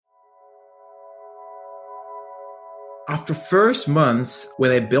After first months, when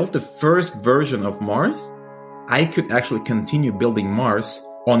I built the first version of Mars, I could actually continue building Mars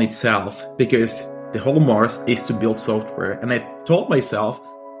on itself because the whole Mars is to build software. And I told myself,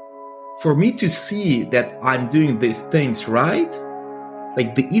 for me to see that I'm doing these things right,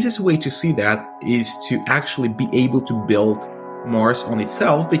 like the easiest way to see that is to actually be able to build Mars on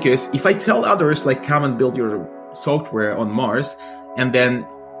itself. Because if I tell others, like, come and build your software on Mars, and then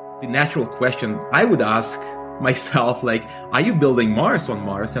the natural question I would ask myself, like, are you building Mars on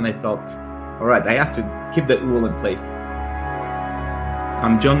Mars? And I felt, all right, I have to keep that rule in place.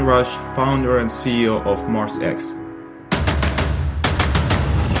 I'm John Rush, founder and CEO of MarsX.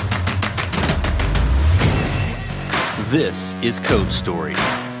 This is Code Story,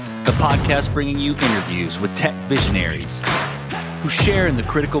 a podcast bringing you interviews with tech visionaries who share in the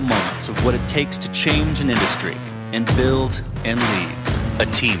critical moments of what it takes to change an industry and build and lead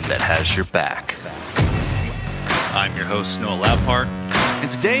a team that has your back. I'm your host, Noah Laupart,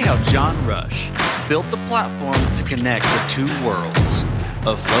 and today how John Rush built the platform to connect the two worlds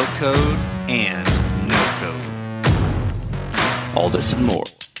of low code and no code. All this and more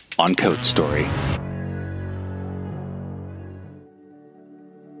on Code Story.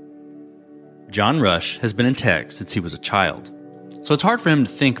 John Rush has been in tech since he was a child, so it's hard for him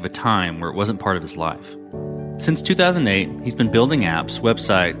to think of a time where it wasn't part of his life. Since 2008, he's been building apps,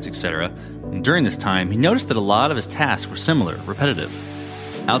 websites, etc., and during this time, he noticed that a lot of his tasks were similar, repetitive.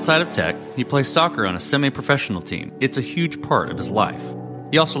 Outside of tech, he plays soccer on a semi-professional team. It's a huge part of his life.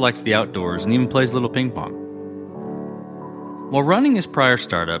 He also likes the outdoors and even plays a little ping pong. While running his prior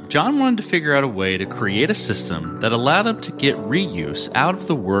startup, John wanted to figure out a way to create a system that allowed him to get reuse out of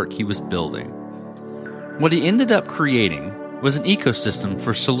the work he was building. What he ended up creating was an ecosystem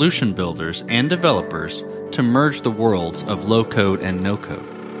for solution builders and developers to merge the worlds of low-code and no-code.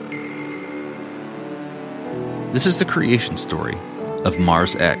 This is the creation story of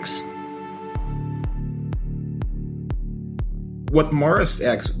MarsX. What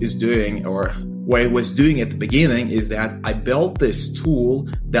MarsX is doing, or what it was doing at the beginning, is that I built this tool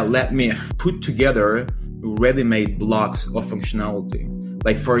that let me put together ready-made blocks of functionality.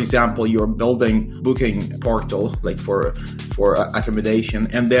 Like, for example, you're building booking portal, like for accommodation,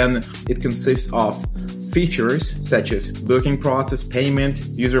 and then it consists of features such as booking process, payment,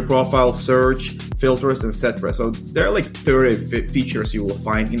 user profile, search, filters, etc. So there are like 30 features you will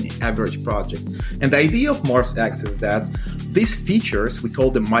find in the average project. And the idea of MarsX is that these features, we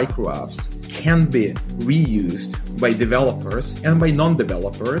call them micro apps, can be reused by developers and by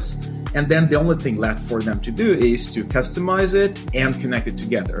non-developers. And then the only thing left for them to do is to customize it and connect it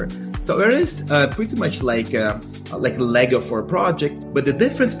together. So it is pretty much like a Lego for a project. But the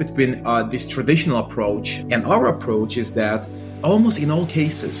difference between this traditional approach and our approach is that almost in all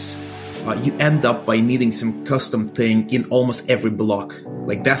cases, you end up by needing some custom thing in almost every block.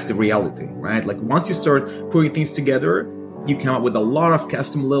 Like, that's the reality, right? Like, once you start putting things together, you come up with a lot of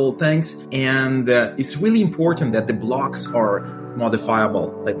custom little things. And it's really important that the blocks are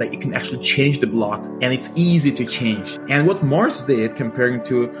modifiable, like that you can actually change the block and it's easy to change. And what Mars did comparing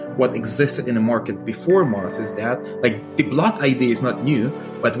to what existed in the market before Mars is that, like, the block idea is not new,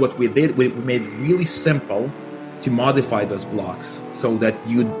 but what we did, we made it really simple to modify those blocks so that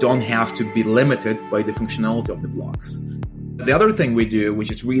you don't have to be limited by the functionality of the blocks. The other thing we do,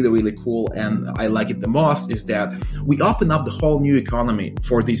 which is really, really cool, and I like it the most, is that we open up the whole new economy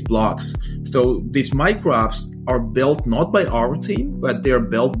for these blocks. So these micro apps are built not by our team, but they're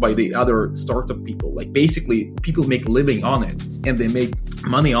built by the other startup people. Like, basically, people make a living on it and they make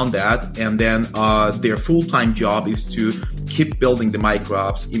money on that. And then their full-time job is to keep building the micro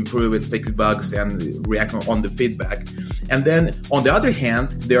apps, improve it, fix bugs, and react on the feedback. And then on the other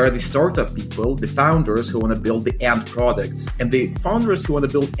hand, there are the startup people, the founders who want to build the end products. And the founders who want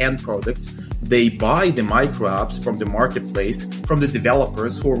to build end products, they buy the micro apps from the marketplace, from the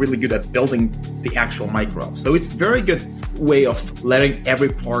developers who are really good at building the actual micro apps. So it's a very good way of letting every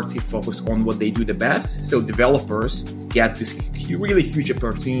party focus on what they do the best. So developers get this really huge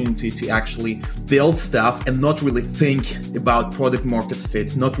opportunity to actually build stuff and not really think about product market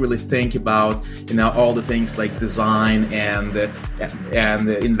fit, not really think about, all the things like design and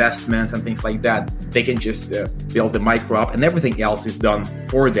investments and things like that. They can just build the micro app and everything else is done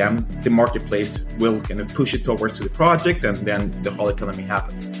for them. The marketplace will kind of push it towards to the projects and then the whole economy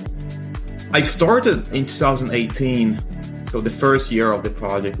happens. I started in 2018. So the first year of the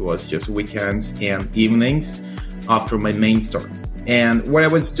project was just weekends and evenings after my main start. And what I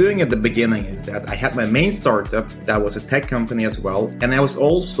was doing at the beginning is that I had my main startup that was a tech company as well. And I was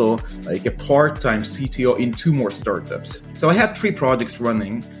also like a part-time CTO in 2 more startups. So I had 3 projects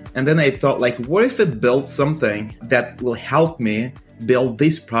running. And then I thought, like, what if I build something that will help me build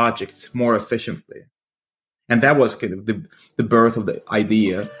these projects more efficiently? And that was kind of the birth of the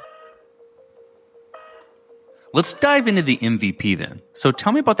idea. Let's dive into the MVP then. So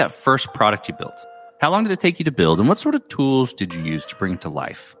tell me about that first product you built. How long did it take you to build, and what sort of tools did you use to bring it to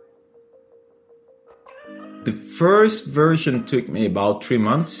life? The first version took me about 3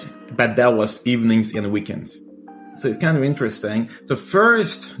 months, but that was evenings and weekends. So it's kind of interesting. So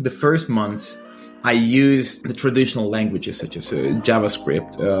the first month, I used the traditional languages such as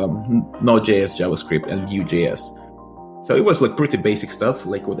JavaScript, Node.js, JavaScript, and Vue.js. So it was like pretty basic stuff,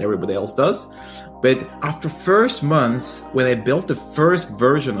 like what everybody else does. But after first months, when I built the first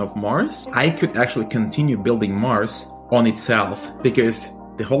version of Mars, I could actually continue building Mars on itself, because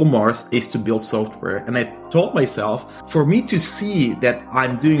the whole Mars is to build software. And I told myself, for me to see that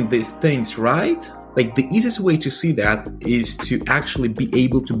I'm doing these things right, like the easiest way to see that is to actually be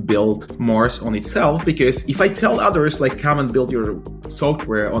able to build Mars on itself. Because if I tell others, like, come and build your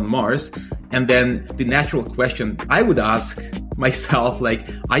software on Mars, and then the natural question I would ask myself, like,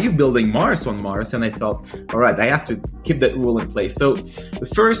 are you building Mars on Mars? And I thought, all right, I have to keep that rule in place. So the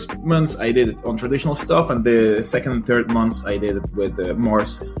first months I did it on traditional stuff, and the second and third months I did it with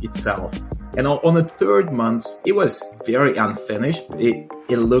Mars itself. And on the third month, it was very unfinished. It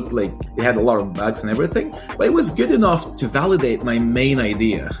looked like it had a lot of bugs and everything, but it was good enough to validate my main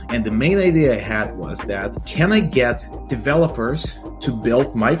idea. And the main idea I had was that, can I get developers to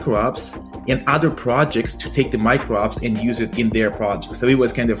build micro apps and other projects to take the micro apps and use it in their projects? So it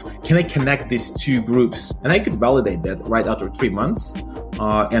was kind of, can I connect these two groups? And I could validate that right after 3 months.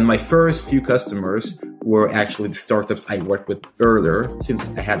 And my first few customers were actually the startups I worked with earlier, since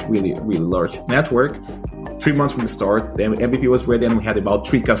I had really large network. 3 months from the start, the MVP was ready, and we had about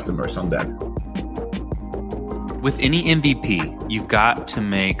 3 customers on that. With any MVP, you've got to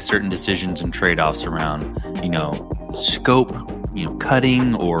make certain decisions and trade-offs around, scope,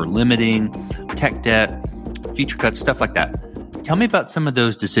 cutting or limiting, tech debt, feature cuts, stuff like that. Tell me about some of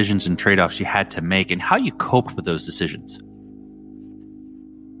those decisions and trade-offs you had to make and how you coped with those decisions.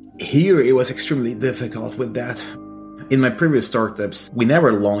 Here, it was extremely difficult with that. In my previous startups, we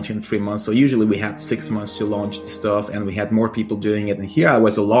never launched in 3 months. So usually we had 6 months to launch the stuff, and we had more people doing it. And here I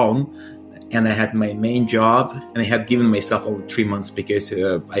was alone, and I had my main job, and I had given myself only 3 months because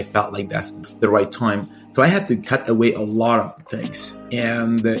I felt like that's the right time. So I had to cut away a lot of things.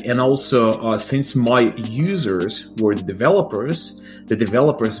 And also, since my users were the developers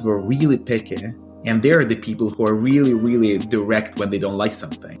were really picky. And they're the people who are really direct when they don't like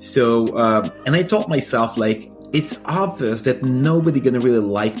something. So, and I told myself, like, it's obvious that nobody gonna really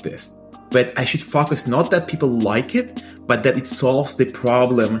like this. But I should focus not that people like it, but that it solves the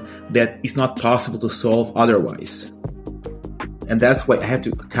problem that is not possible to solve otherwise. And that's why I had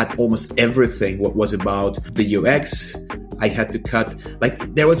to cut almost everything what was about the UX. I had to cut,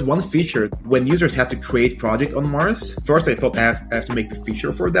 like, there was one feature when users had to create project on Mars. First, I thought I have to make the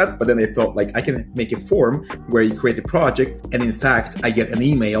feature for that. But then I thought, like, I can make a form where you create a project. And in fact, I get an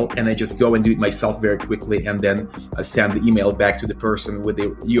email and I just go and do it myself very quickly. And then I send the email back to the person with the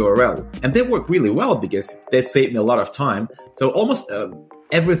URL. And they work really well because they saved me a lot of time. So almost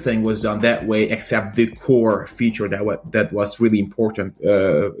everything was done that way, except the core feature that was really important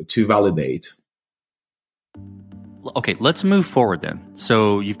to validate. Okay, let's move forward then.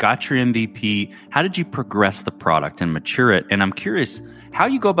 So you've got your MVP. How did you progress the product and mature it? And I'm curious how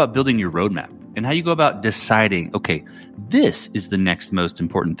you go about building your roadmap and how you go about deciding, okay, this is the next most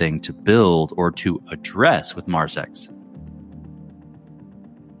important thing to build or to address with MarsX.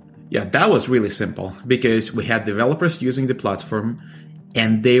 Yeah, that was really simple because we had developers using the platform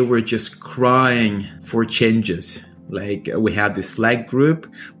and they were just crying for changes. Like, we had the Slack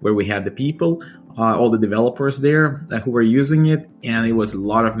group where we had the people, all the developers there who were using it, and it was a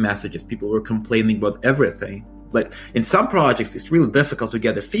lot of messages. People were complaining about everything. But in some projects, it's really difficult to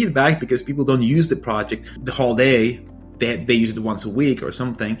get the feedback because people don't use the project the whole day. They use it once a week or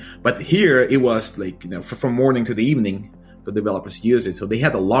something. But here, it was like, from morning to the evening, the developers use it. So they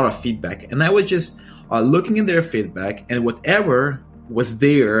had a lot of feedback. And I was just looking at their feedback, and whatever was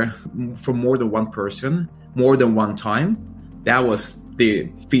there for more than one person, more than one time, that was the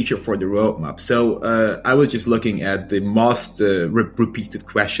feature for the roadmap. So I was just looking at the most repeated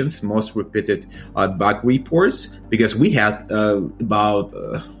questions, most repeated bug reports, because we had about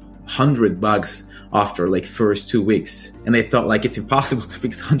 100 bugs after like first 2 weeks. And I thought, like, it's impossible to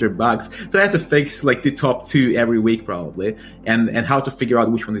fix 100 bugs. So I had to fix like the top 2 every week probably, and how to figure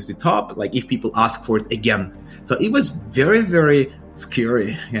out which one is the top, like if people ask for it again. So it was very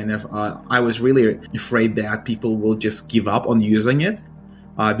scary, and I was really afraid that people will just give up on using it.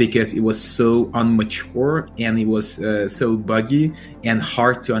 because it was so unmature and it was so buggy and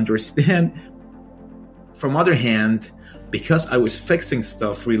hard to understand. From other hand, because I was fixing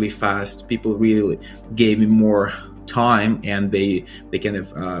stuff really fast, people really gave me more time and they kind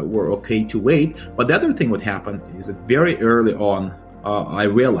of were okay to wait. But the other thing what happened is that very early on, I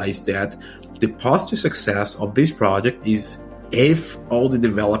realized that the path to success of this project is if all the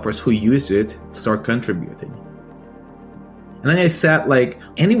developers who use it start contributing. And then I said, like,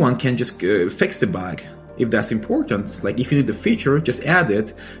 anyone can just fix the bug if that's important. Like, if you need the feature, just add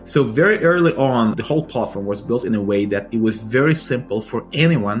it. So very early on, the whole platform was built in a way that it was very simple for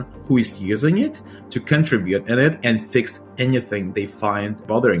anyone who is using it to contribute in it and fix anything they find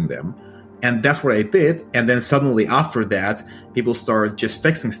bothering them. And that's what I did. And then suddenly after that, people started just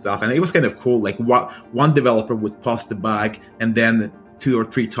fixing stuff. And it was kind of cool. Like, one developer would post the bug and then 2 or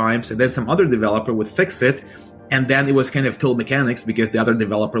 3 times, and then some other developer would fix it. And then it was kind of cool mechanics because the other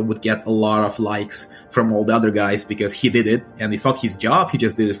developer would get a lot of likes from all the other guys because he did it and it's not his job. He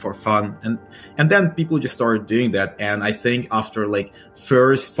just did it for fun. And then people just started doing that. And I think after like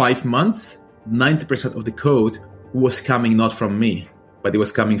first 5 months, 90% of the code was coming not from me, but it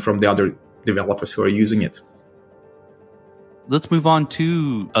was coming from the other developers who are using it. Let's move on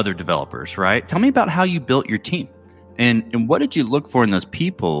to other developers, right? Tell me about how you built your team. And what did you look for in those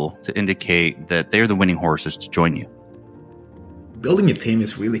people to indicate that they're the winning horses to join you? Building a team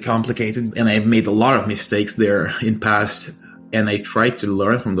is really complicated, and I've made a lot of mistakes there in past, and I tried to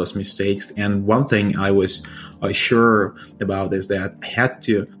learn from those mistakes. And one thing I was sure about is that I had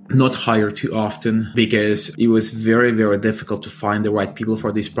to not hire too often because it was very, very difficult to find the right people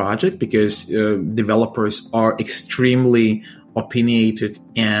for this project because developers are extremely opinionated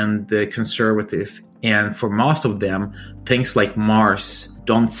and conservative. And for most of them, things like Mars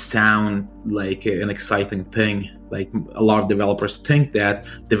don't sound like an exciting thing. Like a lot of developers think that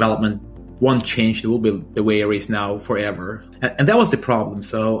development won't change. It will be the way it is now forever. And that was the problem.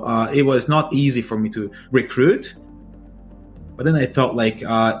 So it was not easy for me to recruit. But then I thought like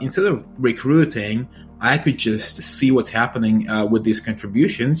instead of recruiting, I could just see what's happening with these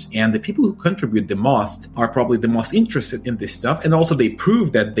contributions. And the people who contribute the most are probably the most interested in this stuff. And also they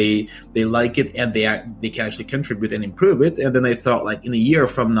prove that they like it and they can actually contribute and improve it. And then I thought like in a year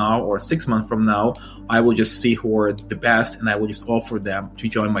from now or 6 months from now, I will just see who are the best and I will just offer them to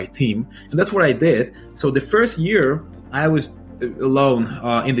join my team. And that's what I did. So the first year I was alone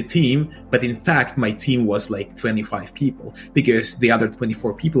in the team, but in fact my team was like 25 people because the other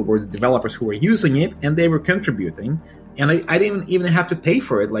 24 people were the developers who were using it and they were contributing, and I didn't even have to pay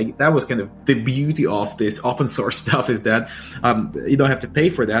for it. Like that was kind of the beauty of this open source stuff, is that you don't have to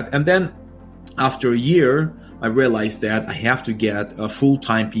pay for that. And then after a year I realized that I have to get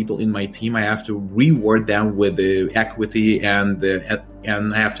full-time people in my team. I have to reward them with the equity and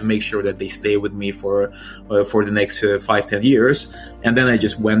I have to make sure that they stay with me for the next 5-10 years. And then I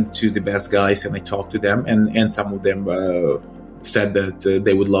just went to the best guys and I talked to them, and some of them said that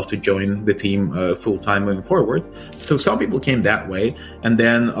they would love to join the team full-time moving forward. So some people came that way, and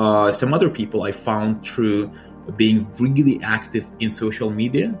then some other people I found through being really active in social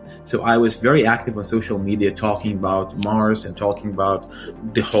media. So I was very active on social media, talking about Mars and talking about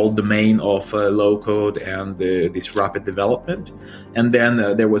the whole domain of low code and this rapid development. And then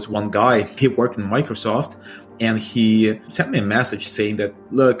there was one guy, he worked in Microsoft, and he sent me a message saying that,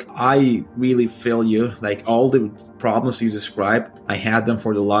 look, I really feel you. Like all the problems you described, I had them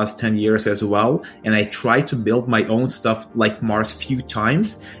for the last 10 years as well. And I tried to build my own stuff like Mars few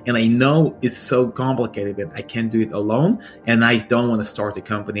times. And I know it's so complicated that I can't do it alone. And I don't want to start a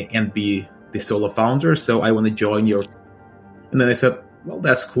company and be the solo founder. So I want to join your team. And then I said, well,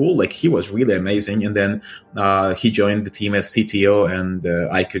 that's cool. Like he was really amazing. And then he joined the team as CTO, and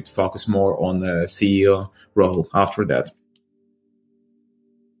I could focus more on the CEO role after that.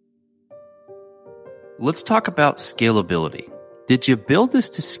 Let's talk about scalability. Did you build this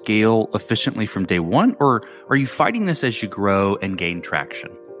to scale efficiently from day one, or are you fighting this as you grow and gain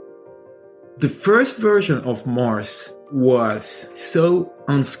traction? The first version of Mars was so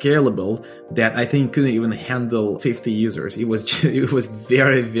unscalable that I think couldn't even handle 50 users. It was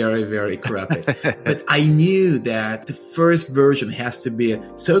very, very, very crappy. But I knew that the first version has to be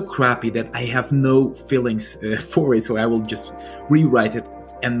so crappy that I have no feelings for it. So I will just rewrite it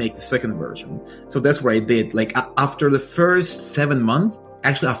and make the second version. So that's what I did. Like after the first 7 months,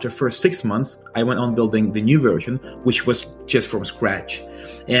 actually after the first 6 months, I went on building the new version, which was just from scratch.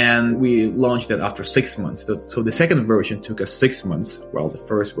 And we launched that after 6 months. So the second version took us 6 months, while the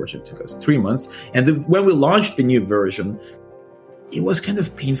first version took us 3 months. And when we launched the new version, it was kind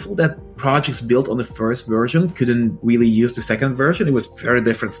of painful that projects built on the first version couldn't really use the second version. It was very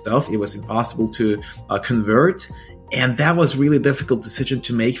different stuff. It was impossible to convert. And that was really difficult decision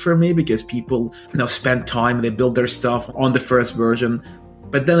to make for me because people, spend time and they build their stuff on the first version.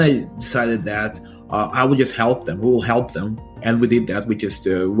 But then I decided that I would just help them. We will help them. And we did that. We just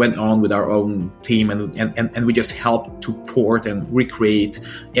went on with our own team and we just helped to port and recreate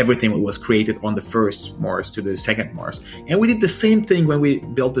everything that was created on the first Mars to the second Mars. And we did the same thing when we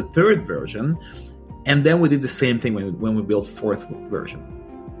built the third version. And then we did the same thing when we built fourth version.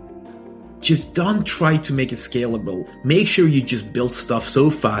 Just don't try to make it scalable. Make sure you just build stuff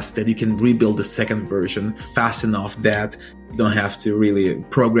so fast that you can rebuild the second version fast enough that you don't have to really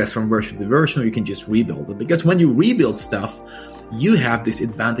progress from version to version, or you can just rebuild it. Because when you rebuild stuff, you have this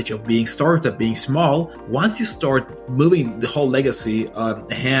advantage of being startup, being small. Once you start moving the whole legacy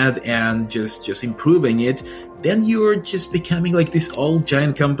ahead and just improving it, then you're just becoming like these old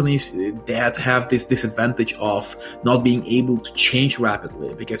giant companies that have this disadvantage of not being able to change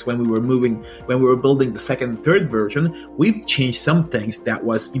rapidly. Because when we were building the second, third version, we've changed some things that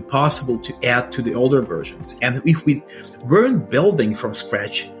was impossible to add to the older versions. And if we weren't building from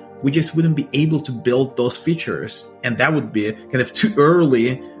scratch, we just wouldn't be able to build those features. And that would be kind of too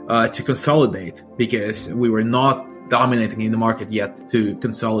early to consolidate because we were not dominating in the market yet to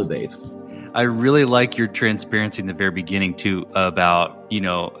consolidate. I really like your transparency in the very beginning too about,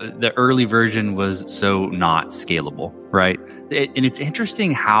 the early version was so not scalable, right? And it's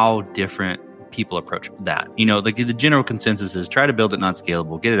interesting how different people approach that. The general consensus is try to build it not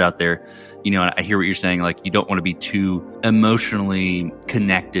scalable, get it out there. And I hear what you're saying, like you don't want to be too emotionally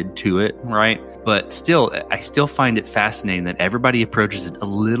connected to it, right? But still, I still find it fascinating that everybody approaches it a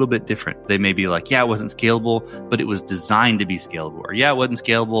little bit different. They may be like, yeah, it wasn't scalable, but it was designed to be scalable. Or yeah, it wasn't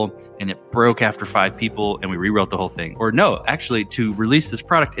scalable and it broke after 5 people and we rewrote the whole thing. Or no, actually to release this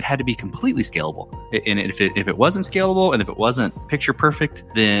product, it had to be completely scalable. And if it wasn't scalable and if it wasn't picture perfect,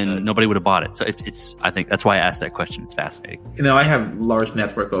 then nobody would have bought it. So it's I think that's why I asked that question. It's fascinating. I have a large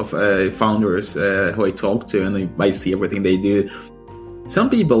network of founders who I talk to, and I see everything they do. Some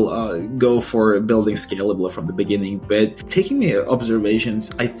people go for building scalable from the beginning, but taking my observations,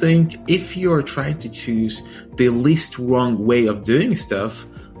 I think if you're trying to choose the least wrong way of doing stuff,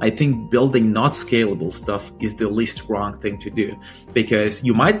 I think building not scalable stuff is the least wrong thing to do, because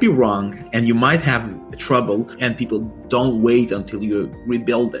you might be wrong and you might have trouble and people don't wait until you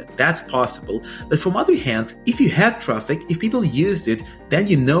rebuild it. That's possible. But from other hand, if you had traffic, if people used it, then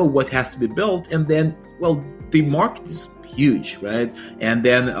you know what has to be built, and then, well, the market is huge, right? And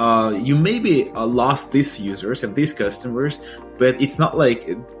then you maybe lost these users and these customers, but it's not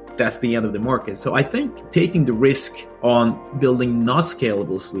like that's the end of the market. So I think taking the risk on building not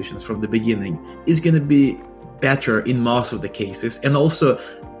scalable solutions from the beginning is going to be better in most of the cases. And also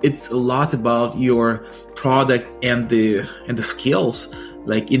it's a lot about your product and the skills.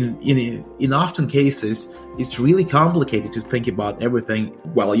 Like in often cases, it's really complicated to think about everything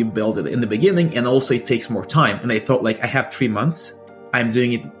while you build it in the beginning, and also it takes more time. And I thought, like, I have 3 months. I'm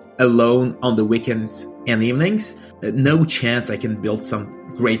doing it alone on the weekends and evenings. No chance I can build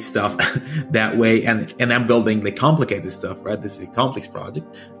some great stuff that way. And I'm building the complicated stuff, right? This is a complex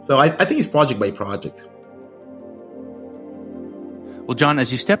project. So I think it's project by project. Well, John, as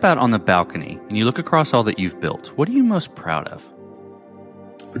you step out on the balcony and you look across all that you've built, what are you most proud of?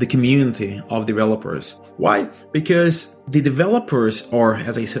 The community of developers. Why? Because the developers are,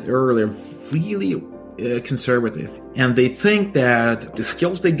 as I said earlier, really conservative, and they think that the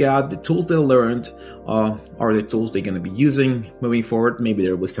skills they got, the tools they learned, are the tools they're going to be using moving forward. Maybe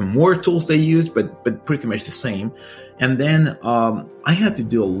there was some more tools they used, but pretty much the same. And then I had to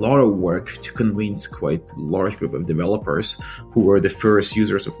do a lot of work to convince quite a large group of developers who were the first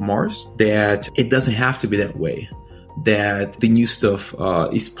users of Mars that it doesn't have to be that way, that the new stuff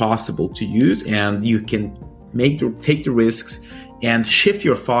is possible to use, and you can take the risks and shift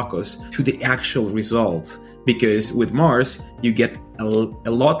your focus to the actual results. Because with Mars, you get a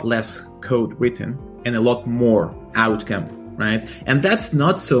lot less code written and a lot more outcome, right? And that's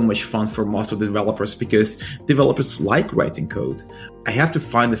not so much fun for most of the developers, because developers like writing code. I have to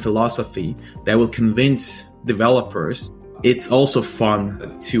find a philosophy that will convince developers it's also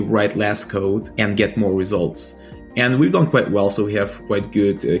fun to write less code and get more results. And we've done quite well, so we have quite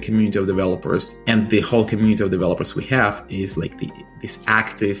good community of developers. And the whole community of developers we have is like this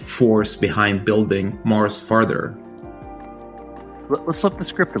active force behind building Mars further. Let's flip the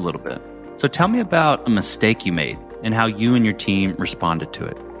script a little bit. So tell me about a mistake you made and how you and your team responded to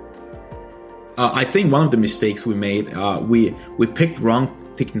it. I think one of the mistakes we made, we picked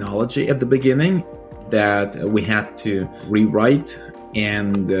wrong technology at the beginning. that we had to rewrite,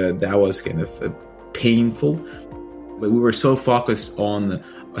 and that was kind of painful. But we were so focused on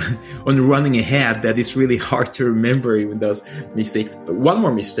running ahead that it's really hard to remember even those mistakes. One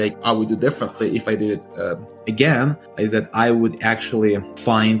more mistake I would do differently if I did it again is that I would actually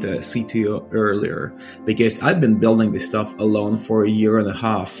find a CTO earlier, because I've been building this stuff alone for a year and a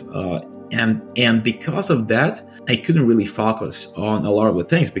half. And because of that, I couldn't really focus on a lot of the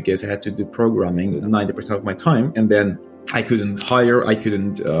things because I had to do programming 90% of my time. And then I couldn't hire, I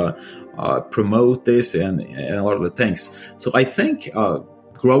couldn't promote this and a lot of the things. So I think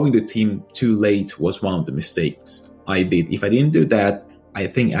growing the team too late was one of the mistakes I did. If I didn't do that, I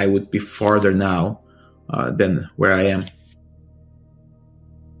think I would be farther now than where I am.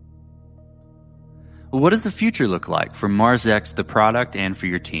 What does the future look like for MarsX, the product, and for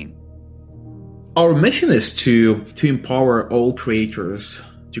your team? Our mission is to empower all creators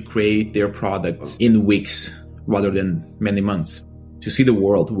to create their products in weeks rather than many months, to see the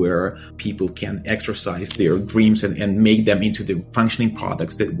world where people can exercise their dreams and make them into the functioning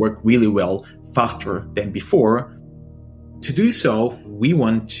products that work really well faster than before. To do so, we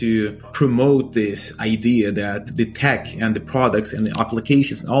want to promote this idea that the tech and the products and the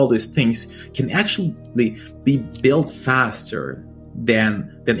applications and all these things can actually be built faster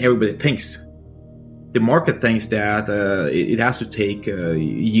than everybody thinks. The market thinks that it has to take a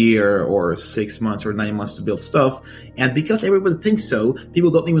year or 6 months or 9 months to build stuff. And because everybody thinks so,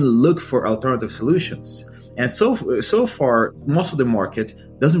 people don't even look for alternative solutions. And so far, most of the market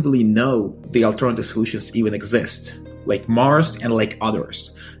doesn't really know the alternative solutions even exist, like Mars and like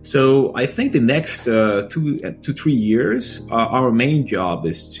others. So I think the next 2 to 3 years, our main job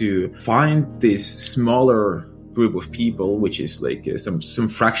is to find this smaller group of people, which is like some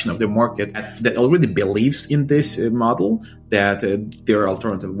fraction of the market that already believes in this model, that there are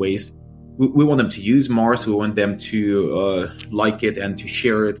alternative ways. We want them to use Mars. We want them to like it and to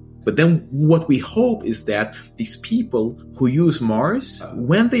share it. But then what we hope is that these people who use Mars,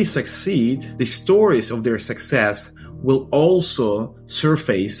 when they succeed, the stories of their success will also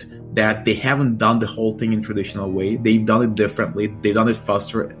surface that they haven't done the whole thing in traditional way. They've done it differently. They've done it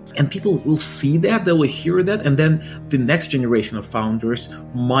faster. And people will see that, they will hear that. And then the next generation of founders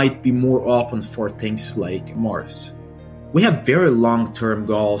might be more open for things like Mars. We have very long-term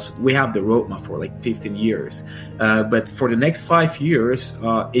goals. We have the roadmap for like 15 years. But for the next 5 years,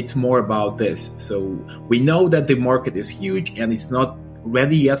 it's more about this. So we know that the market is huge and it's not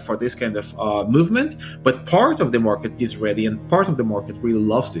ready yet for this kind of movement, but part of the market is ready and part of the market really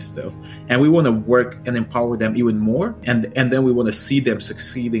loves this stuff, and we want to work and empower them even more, and then we want to see them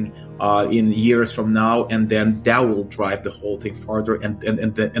succeeding in years from now, and then that will drive the whole thing further, and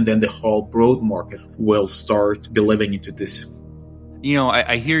then the whole broad market will start believing into this. You know,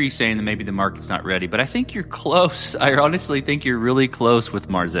 I hear you saying that maybe the market's not ready, but I think you're close. I honestly think you're really close with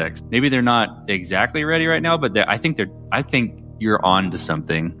MarsX. Maybe they're not exactly ready right now, but I think you're on to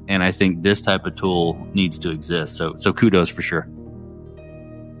something, and I think this type of tool needs to exist. So kudos for sure.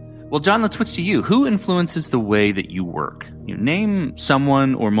 Well, John, let's switch to you. Who influences the way that you work? You know, name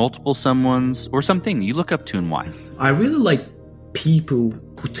someone or multiple someones or something you look up to and why. I really like people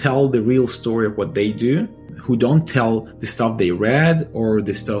who tell the real story of what they do, who don't tell the stuff they read or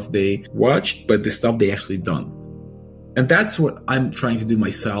the stuff they watched, but the stuff they actually done. And that's what I'm trying to do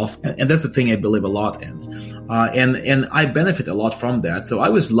myself. And that's the thing I believe a lot in. And I benefit a lot from that. So I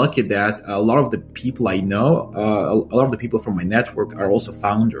was lucky that a lot of the people I know, a lot of the people from my network are also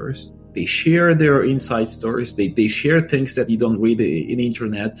founders. They share their inside stories. They share things that you don't read in the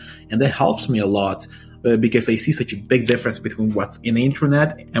internet. And that helps me a lot. Because I see such a big difference between what's in the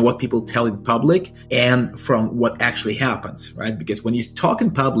internet and what people tell in public and from what actually happens, right? Because when you talk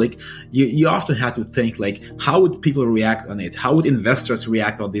in public, you often have to think like, how would people react on it? How would investors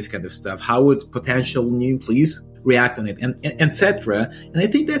react on this kind of stuff? How would potential new employees react on it, and etc. And I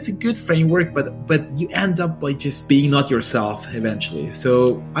think that's a good framework, but you end up by just being not yourself eventually.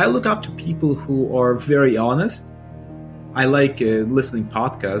 So I look up to people who are very honest. I like listening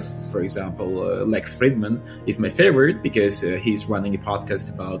podcasts. For example, Lex Fridman is my favorite because he's running a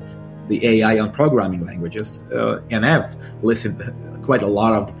podcast about the AI on programming languages. And I've listened to quite a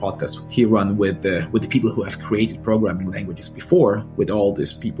lot of the podcasts he run with the people who have created programming languages before, with all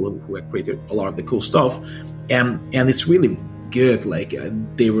these people who have created a lot of the cool stuff. And it's really good. Like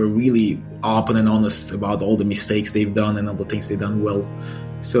they were really open and honest about all the mistakes they've done and all the things they've done well.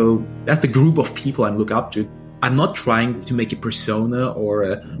 So that's the group of people I look up to. I'm not trying to make a persona or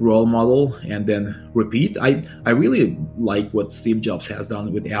a role model and then repeat. I really like what Steve Jobs has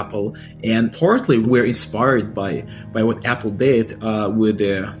done with Apple, and partly we're inspired by what Apple did with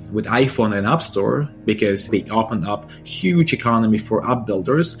iPhone and App Store, because they opened up huge economy for app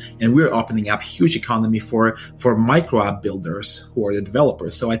builders, and we're opening up huge economy for micro app builders who are the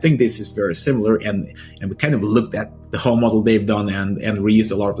developers. So I think this is very similar, and we kind of looked at the whole model they've done and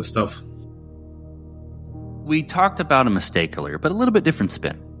reused a lot of the stuff. We talked about a mistake earlier, but a little bit different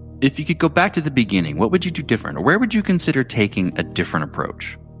spin. If you could go back to the beginning, what would you do different? Or where would you consider taking a different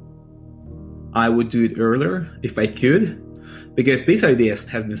approach? I would do it earlier if I could, because this idea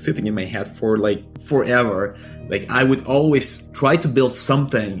has been sitting in my head for forever. I would always try to build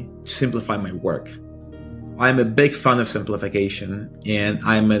something to simplify my work. I'm a big fan of simplification, and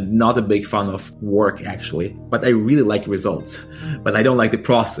I'm not a big fan of work, actually. But I really like results, but I don't like the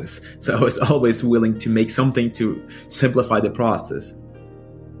process. So I was always willing to make something to simplify the process.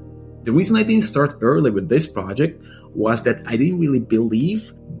 The reason I didn't start early with this project was that I didn't really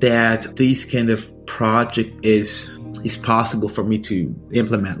believe that this kind of project is possible for me to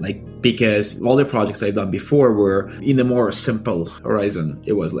implement, because all the projects I've done before were in a more simple horizon.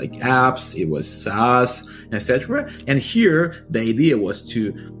 It was like apps, it was SaaS, etc. And here the idea was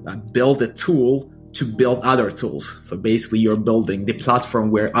to build a tool to build other tools. So basically you're building the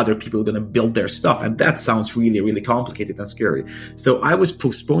platform where other people are going to build their stuff. And that sounds really, really complicated and scary. So I was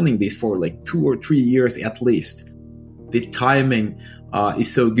postponing this for 2 or 3 years at least. The timing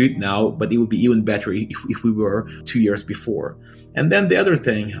is so good now, but it would be even better if we were 2 years before. And then the other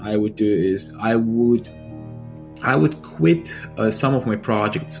thing I would do is I would quit some of my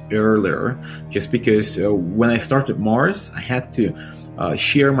projects earlier, just because when I started Mars, I had to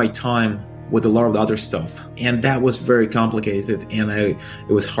share my time with a lot of other stuff, and that was very complicated, and it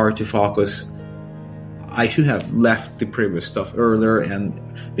was hard to focus. I should have left the previous stuff earlier, and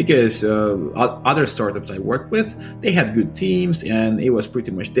because other startups I worked with, they had good teams and it was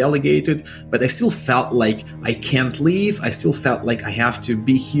pretty much delegated, but I still felt like I can't leave. I still felt like I have to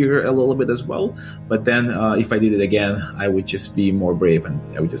be here a little bit as well. But then if I did it again, I would just be more brave, and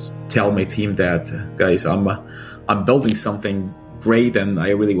I would just tell my team that, guys, I'm building something great and I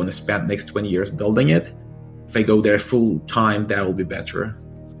really want to spend next 20 years building it. If I go there full time, that will be better.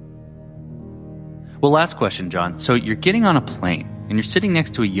 Well, last question, John. So you're getting on a plane and you're sitting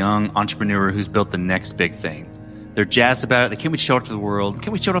next to a young entrepreneur who's built the next big thing. They're jazzed about it. They can't wait to show it to the world.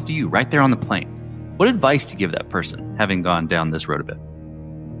 Can't wait to show it off to you right there on the plane. What advice do you give that person, having gone down this road a bit?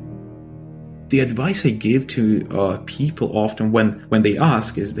 The advice I give to people often when they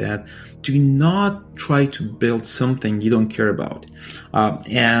ask is that do not try to build something you don't care about.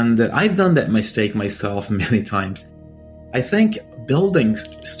 And I've done that mistake myself many times. I think building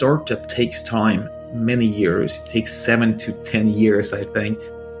startup takes time, many years. It takes 7 to 10 years, I think.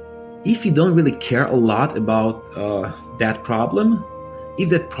 If you don't really care a lot about that problem, if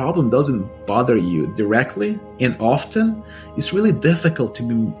that problem doesn't bother you directly and often, it's really difficult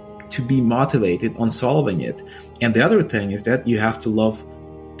to be motivated on solving it. And the other thing is that you have to love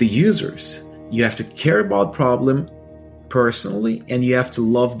the users. You have to care about problem personally, and you have to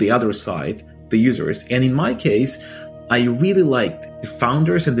love the other side, the users. And in my case, I really liked the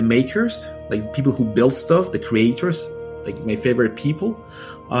founders and the makers, like people who build stuff, the creators, like my favorite people.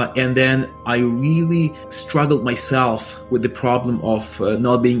 And then I really struggled myself with the problem of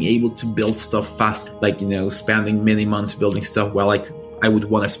not being able to build stuff fast, spending many months building stuff while I would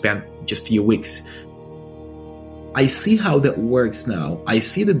want to spend just a few weeks. I see how that works now. I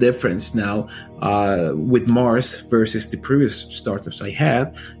see the difference now with Mars versus the previous startups I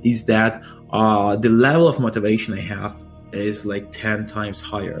had, is that the level of motivation I have is 10 times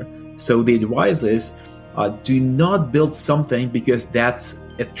higher. So the advice is do not build something because that's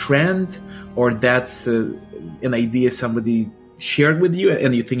a trend or that's an idea somebody shared with you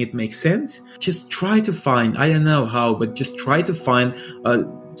and you think it makes sense. Just try to find, I don't know how, but just try to find a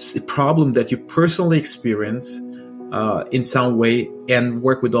problem that you personally experience in some way and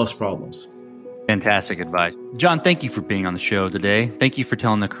work with those problems. Fantastic advice. John, thank you for being on the show today. Thank you for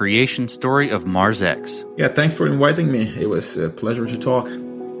telling the creation story of MarsX. Yeah, thanks for inviting me. It was a pleasure to talk.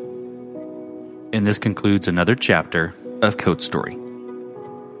 And this concludes another chapter of Code Story.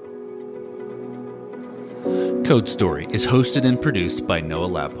 Code Story is hosted and produced by Noah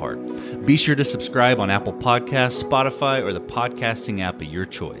Labhart. Be sure to subscribe on Apple Podcasts, Spotify, or the podcasting app of your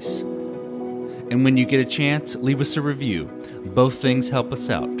choice. And when you get a chance, leave us a review. Both things help us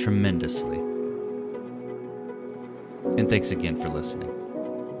out tremendously. And thanks again for listening.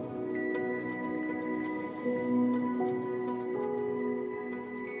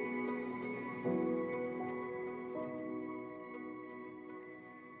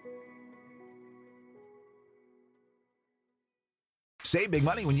 Save big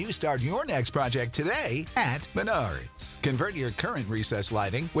money when you start your next project today at Menards. Convert your current recessed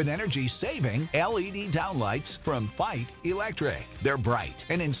lighting with energy-saving LED downlights from Fight Electric. They're bright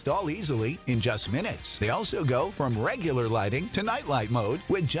and install easily in just minutes. They also go from regular lighting to nightlight mode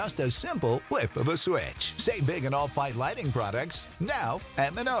with just a simple flip of a switch. Save big on all Fight lighting products now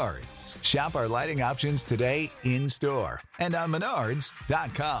at Menards. Shop our lighting options today in store and on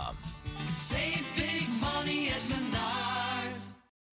Menards.com. Save big money